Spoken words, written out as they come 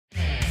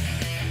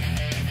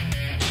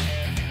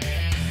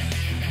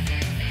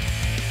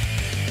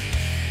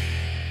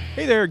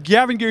Hey there,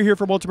 Gavin Gear here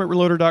from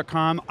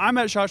UltimateReloader.com. I'm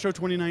at SHOT Show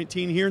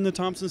 2019 here in the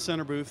Thompson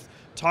Center booth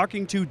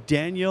talking to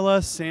Danielle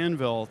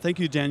Sanville. Thank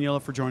you, Danielle,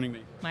 for joining me.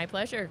 My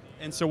pleasure.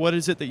 And so what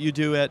is it that you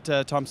do at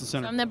Thompson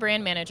Center? So I'm the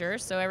brand manager,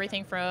 so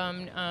everything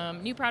from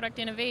new product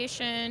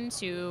innovation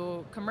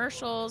to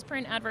commercials,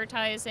 print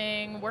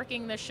advertising,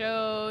 working the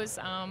shows,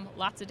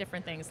 lots of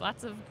different things.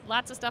 Lots of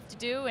stuff to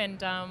do,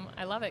 and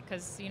I love it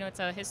because it's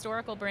a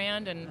historical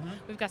brand, and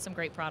we've got some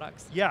great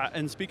products. Yeah,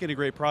 and speaking of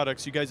great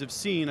products, you guys have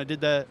seen, I did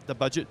the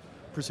Budget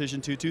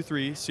Precision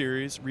 223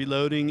 series,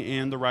 reloading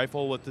and the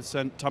rifle with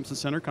the Thompson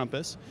Center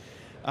compass.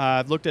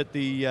 I've looked at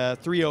the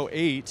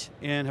 308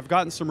 and have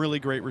gotten some really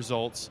great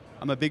results.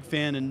 I'm a big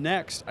fan, and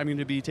next I'm going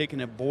to be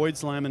taking a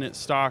Boyd's laminate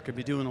stock and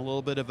be doing a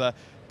little bit of a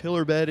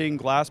pillar bedding,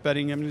 glass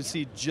bedding. I'm going to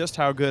see just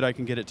how good I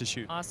can get it to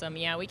shoot. Awesome.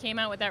 Yeah, we came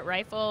out with that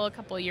rifle a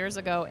couple of years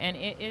ago, and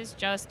it is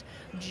just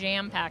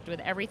jam-packed with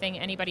everything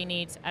anybody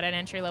needs at an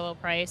entry-level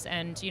price,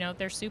 and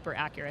they're super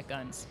accurate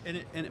guns. And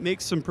it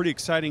makes some pretty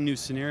exciting new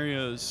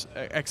scenarios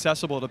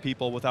accessible to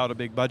people without a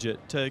big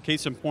budget. To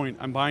case in point,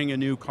 I'm buying a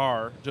new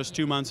car just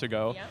 2 months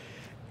ago. Yep.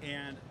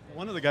 And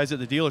one of the guys at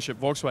the dealership,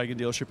 Volkswagen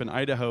dealership in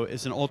Idaho,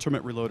 is an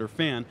Ultimate Reloader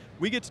fan.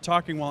 We get to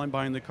talking while I'm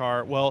buying the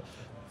car. Well,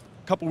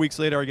 a couple weeks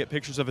later, I get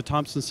pictures of a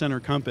Thompson Center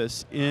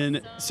compass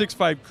in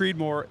 6.5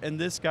 Creedmoor, and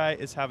this guy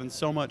is having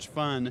so much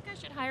fun. I think I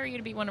should hire you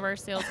to be one of our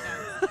sales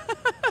guys.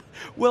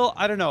 Well,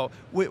 I don't know.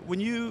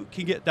 When you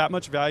can get that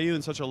much value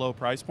in such a low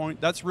price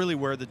point, that's really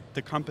where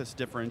the compass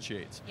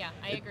differentiates. Yeah,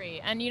 I agree.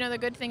 And the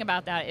good thing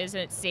about that is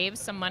it saves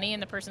some money in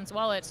the person's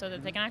wallet so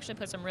that they can actually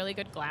put some really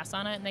good glass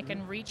on it, and they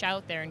can reach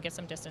out there and get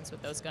some distance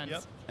with those guns.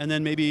 Yep. And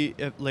then maybe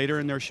later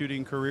in their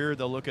shooting career,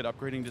 they'll look at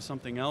upgrading to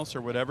something else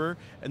or whatever,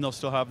 and they'll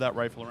still have that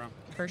rifle around.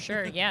 For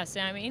sure, yes.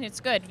 I mean, it's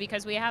good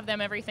because we have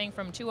them everything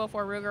from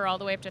 204 Ruger all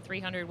the way up to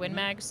 300 Win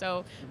Mag.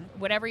 So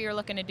whatever you're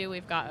looking to do,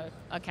 we've got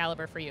a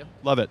caliber for you.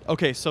 Love it.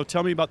 Okay, so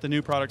tell me about the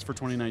new products for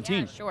 2019.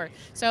 Yeah, sure.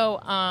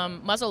 So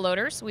muzzle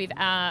loaders, we've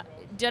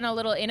done a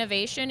little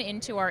innovation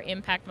into our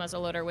Impact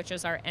muzzle loader, which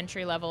is our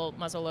entry-level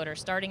muzzle loader,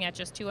 starting at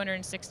just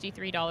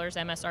 $263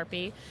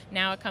 MSRP.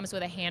 Now it comes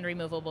with a hand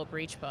removable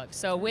breech plug.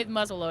 So with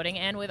muzzle loading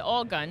and with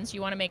all guns,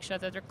 you want to make sure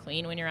that they're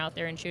clean when you're out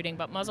there and shooting,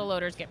 but muzzle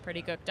loaders get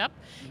pretty cooked up.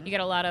 You get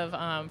a lot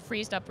of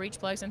freezed up breech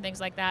plugs and things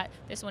like that.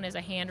 This one is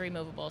a hand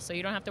removable, so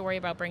you don't have to worry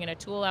about bringing a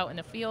tool out in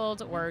the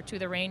field or to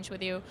the range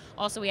with you.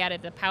 Also, we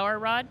added the power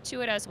rod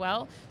to it as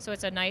well, so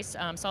it's a nice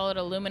solid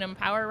aluminum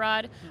power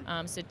rod.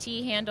 It's a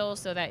T-handle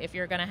so that if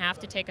you're going to have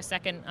to take a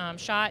second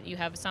shot, you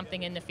have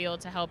something in the field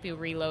to help you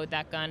reload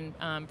that gun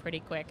pretty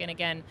quick. And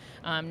again,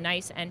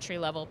 nice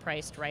entry-level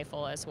priced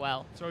rifle as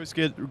well. It's always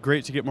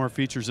great to get more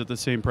features at the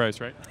same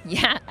price, right?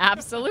 Yeah,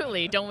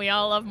 absolutely. Don't we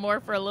all love more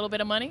for a little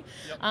bit of money?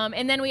 Yep.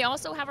 And then we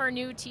also have our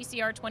new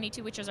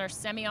TCR-22, which is our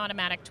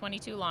semi-automatic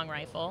 22 long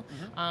rifle.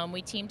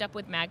 We teamed up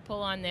with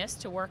Magpul on this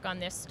to work on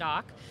this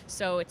stock.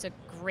 So it's a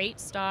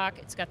great stock.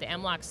 It's got the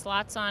M-LOK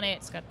slots on it.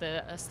 It's got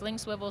the sling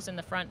swivels in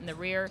the front and the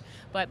rear.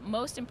 But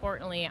most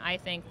importantly, I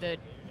think the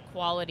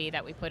quality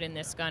that we put in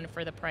this gun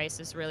for the price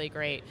is really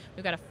great.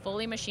 We've got a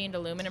fully machined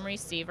aluminum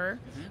receiver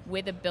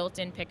with a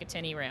built-in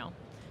Picatinny rail.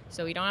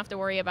 So you don't have to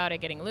worry about it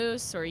getting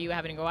loose or you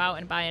having to go out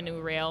and buy a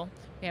new rail.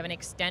 We have an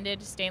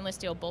extended stainless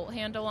steel bolt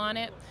handle on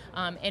it.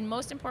 And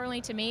most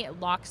importantly to me,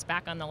 it locks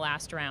back on the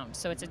last round.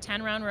 So it's a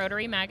 10-round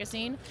rotary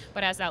magazine,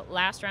 but as that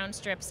last round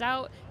strips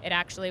out, it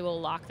actually will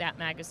lock that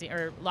magazine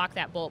or lock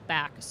that bolt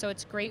back. So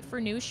it's great for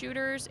new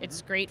shooters.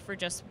 It's great for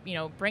just,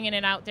 bringing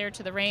it out there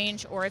to the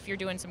range, or if you're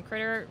doing some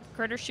critter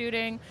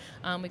shooting.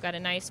 We've got a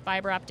nice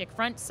fiber optic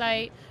front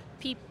sight,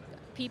 peep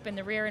in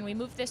the rear, and we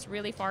moved this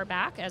really far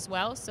back as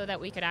well so that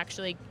we could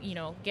actually,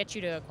 get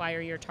you to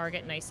acquire your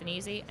target nice and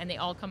easy, and they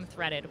all come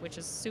threaded, which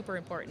is super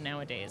important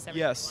nowadays.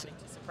 Yes.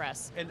 Wanting to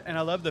suppress. And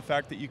I love the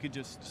fact that you could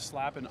just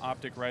slap an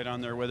optic right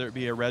on there, whether it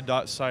be a red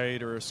dot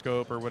sight or a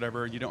scope or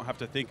whatever. You don't have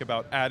to think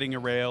about adding a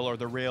rail or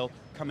the rail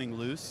coming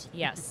loose.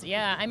 Yes,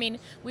 yeah. I mean,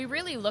 we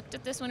really looked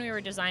at this when we were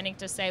designing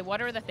to say,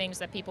 what are the things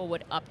that people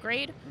would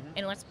upgrade,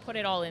 and let's put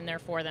it all in there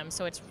for them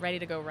so it's ready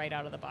to go right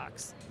out of the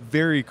box.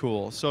 Very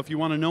cool. So if you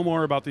want to know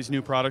more about these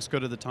new products, go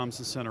to the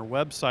Thompson Center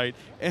website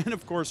and,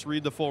 of course,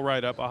 read the full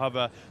write-up. I'll have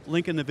a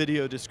link in the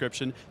video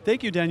description.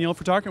 Thank you, Danielle,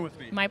 for talking with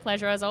me. My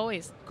pleasure, as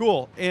always.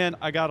 Cool. And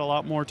I got a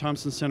lot more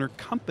Thompson Center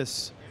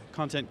compass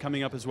content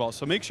coming up as well.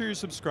 So make sure you're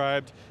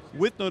subscribed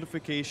with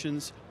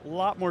notifications. A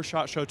lot more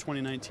SHOT Show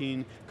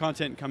 2019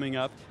 content coming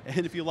up.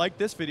 And if you like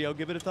this video,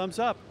 give it a thumbs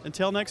up.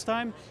 Until next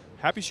time,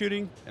 happy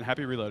shooting and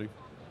happy reloading.